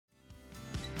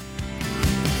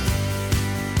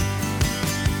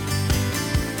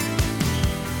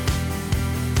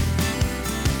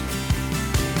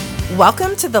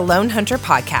Welcome to the Loan Hunter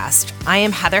Podcast. I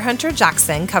am Heather Hunter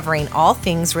Jackson, covering all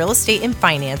things real estate and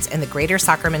finance in the greater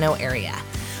Sacramento area.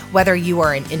 Whether you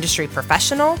are an industry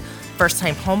professional,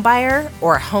 first-time homebuyer,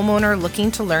 or a homeowner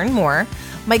looking to learn more,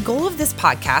 my goal of this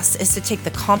podcast is to take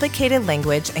the complicated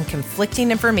language and conflicting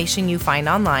information you find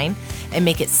online and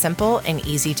make it simple and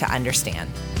easy to understand.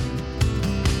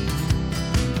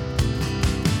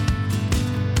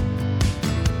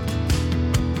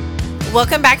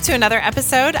 Welcome back to another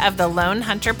episode of the Loan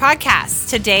Hunter Podcast.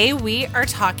 Today we are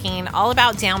talking all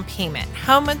about down payment.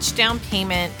 How much down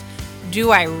payment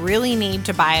do I really need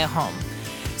to buy a home?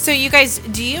 So you guys,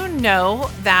 do you know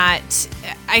that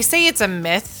I say it's a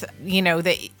myth,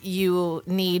 that you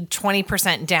need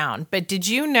 20% down, but did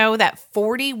you know that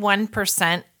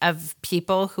 41% of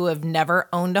people who have never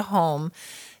owned a home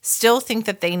still think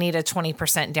that they need a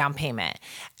 20% down payment?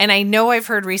 And I know I've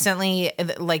heard recently,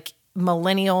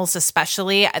 millennials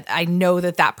especially, I know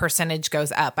that percentage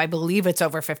goes up. I believe it's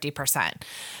over 50%.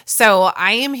 So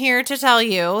I am here to tell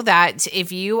you that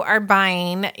if you are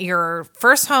buying your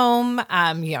first home,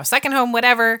 second home,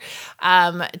 whatever,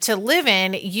 to live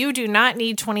in, you do not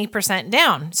need 20%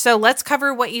 down. So let's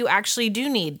cover what you actually do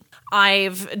need.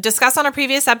 I've discussed on a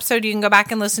previous episode, you can go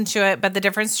back and listen to it, but the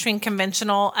difference between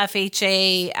conventional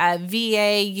FHA,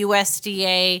 VA,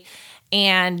 USDA,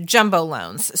 and jumbo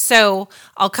loans. So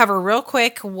I'll cover real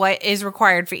quick what is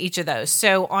required for each of those.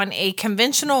 So on a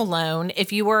conventional loan,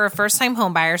 if you were a first-time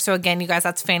home buyer, so again, you guys,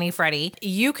 that's Fannie Freddie,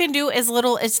 you can do as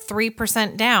little as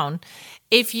 3% down.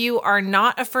 If you are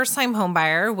not a first-time home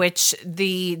buyer, which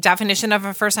the definition of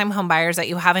a first-time home buyer is that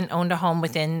you haven't owned a home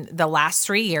within the last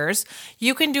 3 years,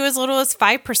 you can do as little as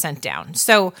 5% down.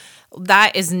 So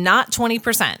that is not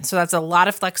 20%. So that's a lot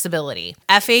of flexibility.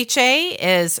 FHA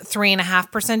is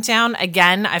 3.5% down.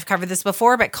 Again, I've covered this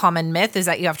before, but common myth is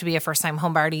that you have to be a first-time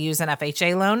home buyer to use an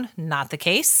FHA loan. Not the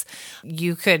case.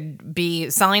 You could be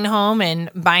selling a home and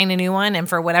buying a new one, and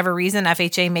for whatever reason,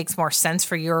 FHA makes more sense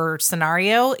for your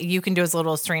scenario. You can do as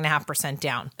little as 3.5%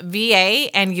 down. VA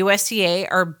and USDA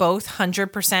are both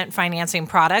 100% financing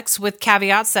products, with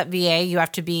caveats that VA, you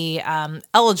have to be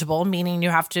eligible, meaning you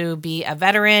have to be a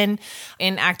veteran,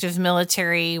 in active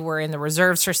military. We're in the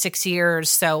reserves for 6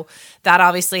 years. So that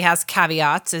obviously has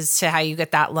caveats as to how you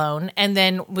get that loan. And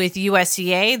then with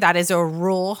USDA, that is a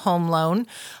rural home loan,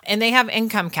 and they have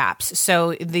income caps.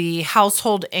 So the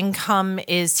household income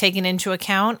is taken into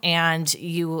account, and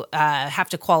you have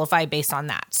to qualify based on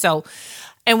that.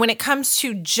 And when it comes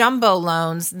to jumbo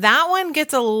loans, that one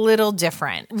gets a little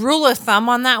different. Rule of thumb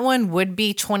on that one would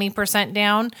be 20%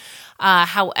 down.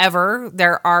 However,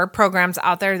 there are programs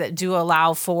out there that do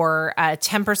allow for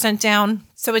 10% down.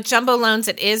 So with jumbo loans,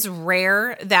 it is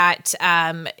rare that,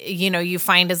 you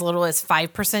find as little as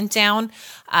 5% down.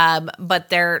 But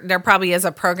there probably is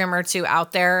a program or two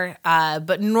out there.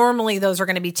 But normally those are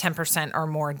going to be 10% or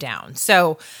more down.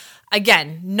 So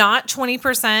again, not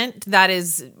 20%. That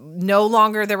is no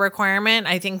longer the requirement.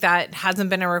 I think that hasn't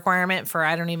been a requirement for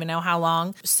I don't even know how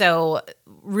long. So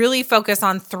really focus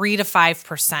on 3 to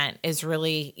 5% is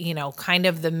really, kind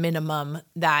of the minimum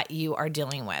that you are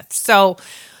dealing with. So,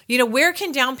 where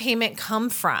can down payment come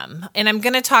from? And I'm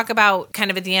going to talk about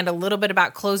kind of at the end a little bit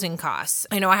about closing costs.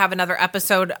 I know I have another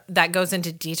episode that goes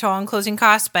into detail on closing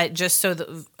costs, but just so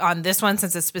that on this one,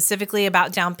 since it's specifically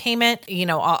about down payment,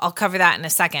 I'll cover that in a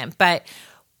second. But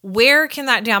where can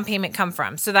that down payment come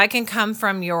from? So that can come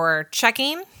from your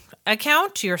checking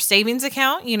account, your savings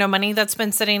account, money that's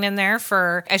been sitting in there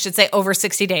for, I should say, over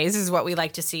 60 days is what we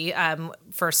like to see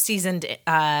for seasoned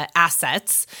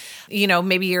assets.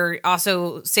 Maybe you're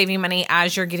also saving money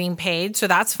as you're getting paid. So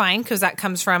that's fine because that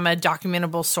comes from a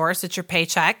documentable source. It's your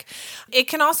paycheck. It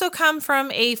can also come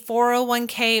from a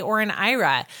 401k or an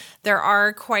IRA. There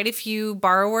are quite a few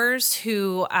borrowers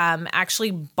who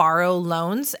actually borrow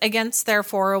loans against their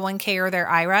 401k or their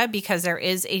IRA because there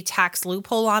is a tax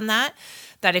loophole on that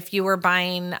if you were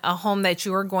buying a home that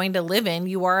you are going to live in,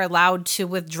 you are allowed to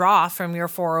withdraw from your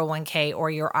 401k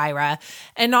or your IRA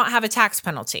and not have a tax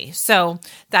penalty. So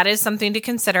that is something to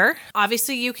consider.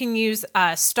 Obviously, you can use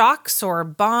stocks or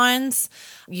bonds.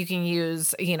 You can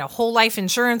use, whole life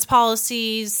insurance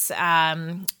policies,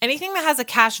 anything that has a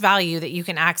cash value that you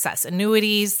can access,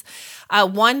 annuities.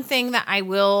 One thing that I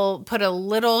will put a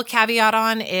little caveat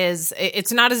on is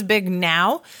it's not as big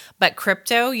now, but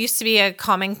crypto used to be a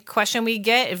common question we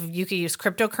get if you could use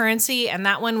cryptocurrency. And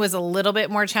that one was a little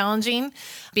bit more challenging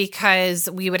because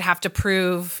we would have to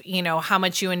prove, how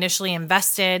much you initially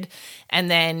invested and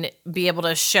then be able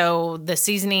to show the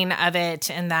seasoning of it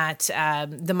and that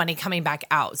the money coming back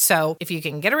out. So if you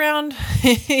can get around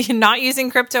not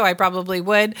using crypto, I probably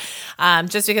would,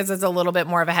 just because it's a little bit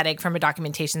more of a headache from a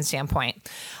documentation standpoint.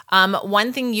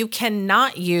 One thing you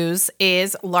cannot use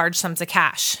is large sums of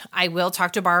cash. I will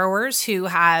talk to borrowers who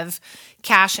have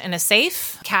cash in a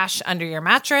safe, cash under your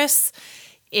mattress.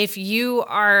 If you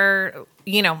are,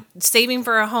 saving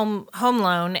for a home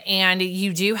loan and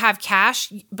you do have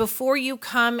cash, before you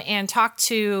come and talk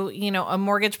to, a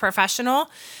mortgage professional,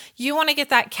 you want to get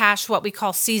that cash what we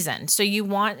call seasoned. So you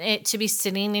want it to be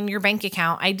sitting in your bank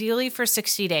account, ideally for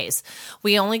 60 days.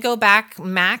 We only go back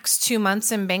max 2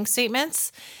 months in bank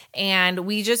statements. And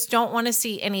we just don't want to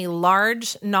see any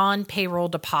large non-payroll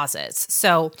deposits.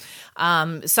 So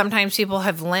sometimes people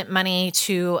have lent money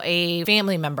to a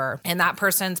family member and that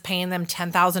person's paying them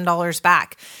 $10,000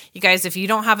 back. You guys, if you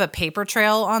don't have a paper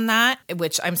trail on that,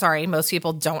 which I'm sorry, most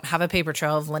people don't have a paper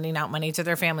trail of lending out money to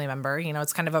their family member,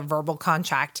 it's kind of a verbal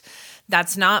contract.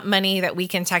 That's not money that we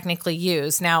can technically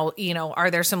use. Now,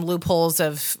 are there some loopholes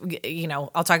of,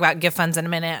 I'll talk about gift funds in a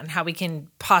minute and how we can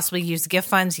possibly use gift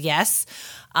funds? Yes.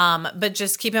 But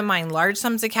just keep in mind, large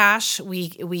sums of cash,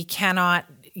 we cannot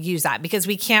use that because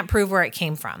we can't prove where it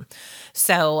came from.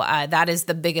 So that is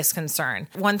the biggest concern.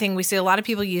 One thing we see a lot of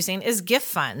people using is gift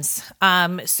funds.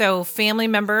 So family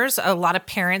members, a lot of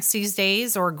parents these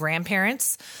days or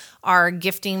grandparents are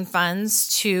gifting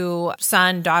funds to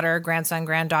son, daughter, grandson,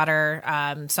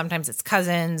 granddaughter. Sometimes it's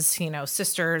cousins,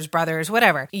 sisters, brothers,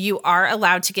 whatever. You are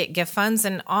allowed to get gift funds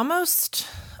in almost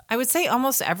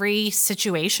every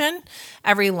situation,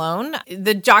 every loan.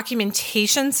 The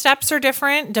documentation steps are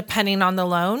different depending on the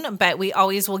loan, but we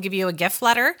always will give you a gift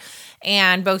letter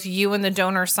and both you and the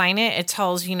donor sign it. It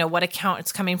tells, what account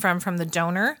it's coming from the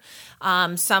donor.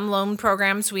 Some loan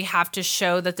programs, we have to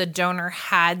show that the donor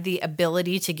had the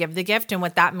ability to give the gift. And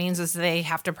what that means is they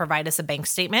have to provide us a bank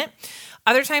statement.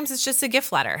 Other times it's just a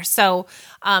gift letter. So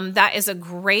that is a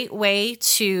great way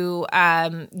to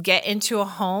get into a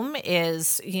home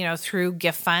is, through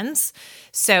gift funds.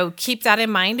 So keep that in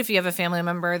mind if you have a family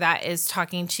member that is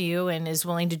talking to you and is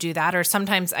willing to do that. Or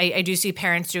sometimes I do see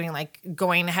parents doing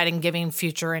going ahead and giving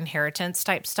future inheritance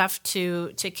type stuff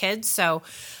to kids. So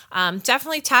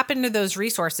definitely tap into those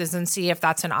resources and see if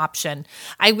that's an option.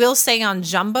 I will say on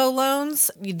jumbo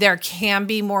loans, there can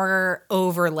be more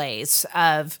overlays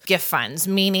of gift funds,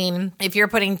 meaning if you're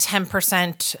putting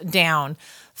 10% down,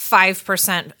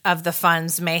 5% of the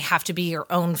funds may have to be your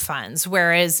own funds.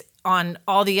 Whereas on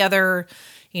all the other,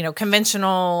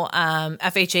 conventional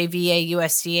FHA, VA,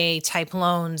 USDA type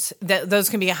loans, those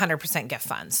can be 100% gift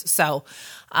funds. So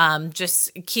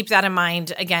just keep that in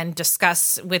mind. Again,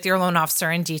 discuss with your loan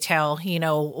officer in detail,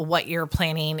 what you're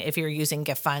planning if you're using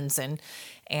gift funds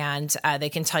and they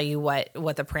can tell you what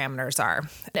the parameters are.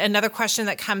 Another question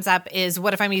that comes up is,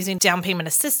 what if I'm using down payment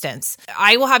assistance?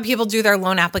 I will have people do their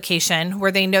loan application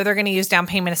where they know they're going to use down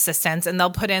payment assistance and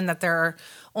they'll put in that they're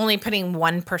only putting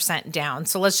 1% down.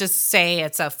 So let's just say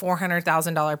it's a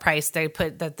 $400,000 price. They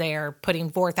put that they're putting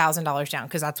 $4,000 down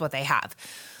because that's what they have.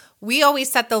 We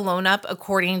always set the loan up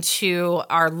according to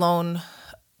our loan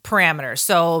parameters.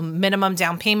 So minimum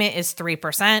down payment is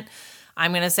 3%.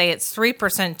 I'm going to say it's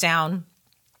 3% down.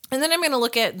 And then I'm going to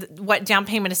look at what down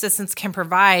payment assistance can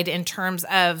provide in terms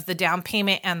of the down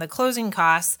payment and the closing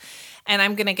costs. And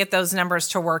I'm going to get those numbers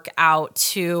to work out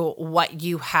to what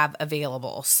you have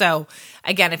available. So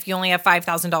again, if you only have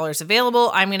 $5,000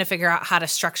 available, I'm going to figure out how to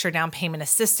structure down payment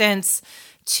assistance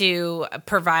to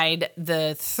provide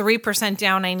the 3%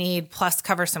 down I need, plus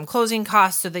cover some closing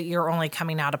costs so that you're only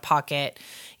coming out of pocket,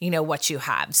 what you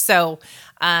have. So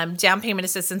down payment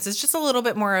assistance is just a little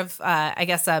bit more of,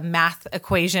 a math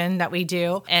equation that we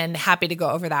do, and happy to go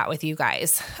over that with you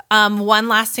guys. One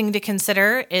last thing to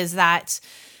consider is that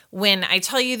when I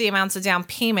tell you the amounts of down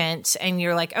payment and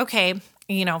you're like, okay,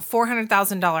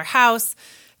 $400,000 house,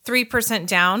 3%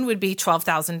 down would be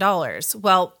 $12,000.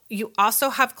 Well, you also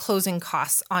have closing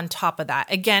costs on top of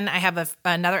that. Again, I have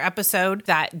another episode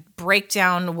that break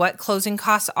down what closing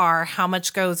costs are, how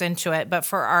much goes into it. But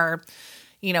for our,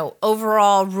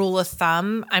 overall rule of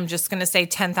thumb, I'm just going to say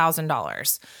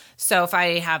 $10,000. So if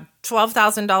I have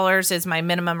 $12,000 is my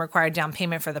minimum required down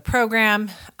payment for the program,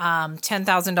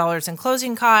 $10,000 in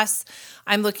closing costs,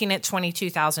 I'm looking at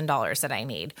 $22,000 that I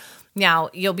need. Now,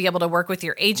 you'll be able to work with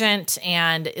your agent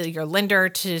and your lender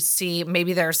to see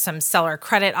maybe there's some seller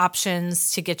credit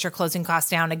options to get your closing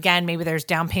costs down. Again, maybe there's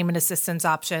down payment assistance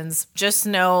options. Just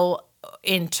know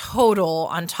in total,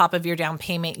 on top of your down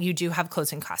payment, you do have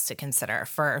closing costs to consider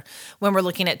for when we're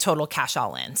looking at total cash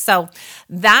all in. So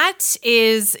that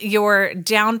is your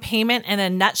down payment in a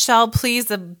nutshell. Please,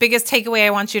 the biggest takeaway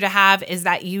I want you to have is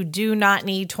that you do not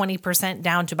need 20%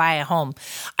 down to buy a home.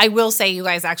 I will say, you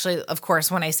guys, actually, of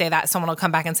course, when I say that, someone will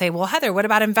come back and say, well, Heather, what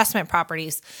about investment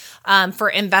properties? For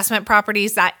investment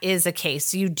properties, that is a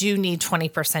case. You do need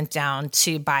 20% down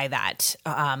to buy that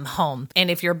home.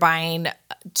 And if you're buying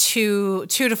two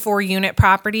to 4 unit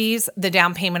properties, the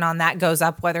down payment on that goes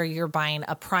up whether you're buying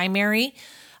a primary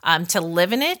to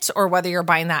live in it or whether you're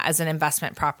buying that as an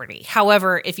investment property.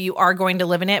 However, if you are going to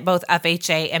live in it, both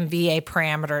FHA and VA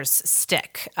parameters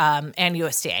stick and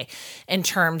USDA in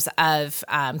terms of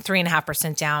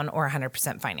 3.5% down or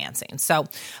 100% financing. So,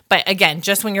 but again,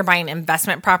 just when you're buying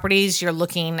investment properties, you're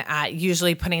looking at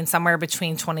usually putting somewhere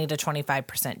between 20 to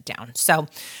 25% down. So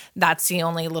that's the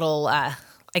only little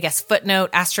footnote,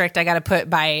 asterisk I got to put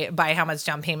by how much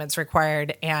down payment's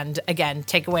required. And again,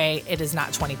 takeaway, it is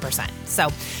not 20%. So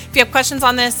if you have questions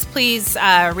on this, please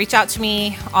reach out to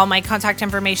me. All my contact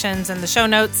information's in the show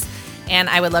notes, and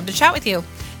I would love to chat with you.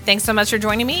 Thanks so much for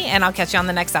joining me, and I'll catch you on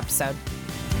the next episode.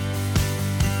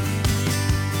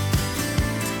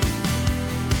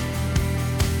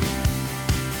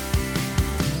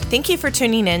 Thank you for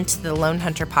tuning in to the Lone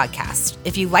Hunter Podcast.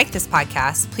 If you like this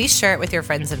podcast, please share it with your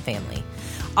friends and family.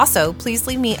 Also, please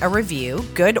leave me a review,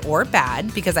 good or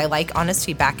bad, because I like honest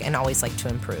feedback and always like to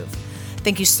improve.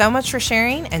 Thank you so much for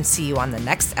sharing, and see you on the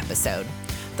next episode.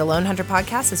 The Lone Hunter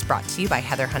Podcast is brought to you by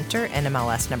Heather Hunter,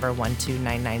 NMLS number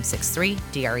 129963,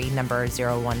 DRE number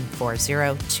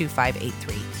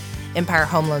 01402583. Empire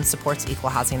Home Loan supports equal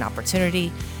housing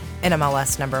opportunity,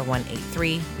 NMLS number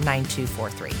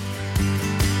 1839243.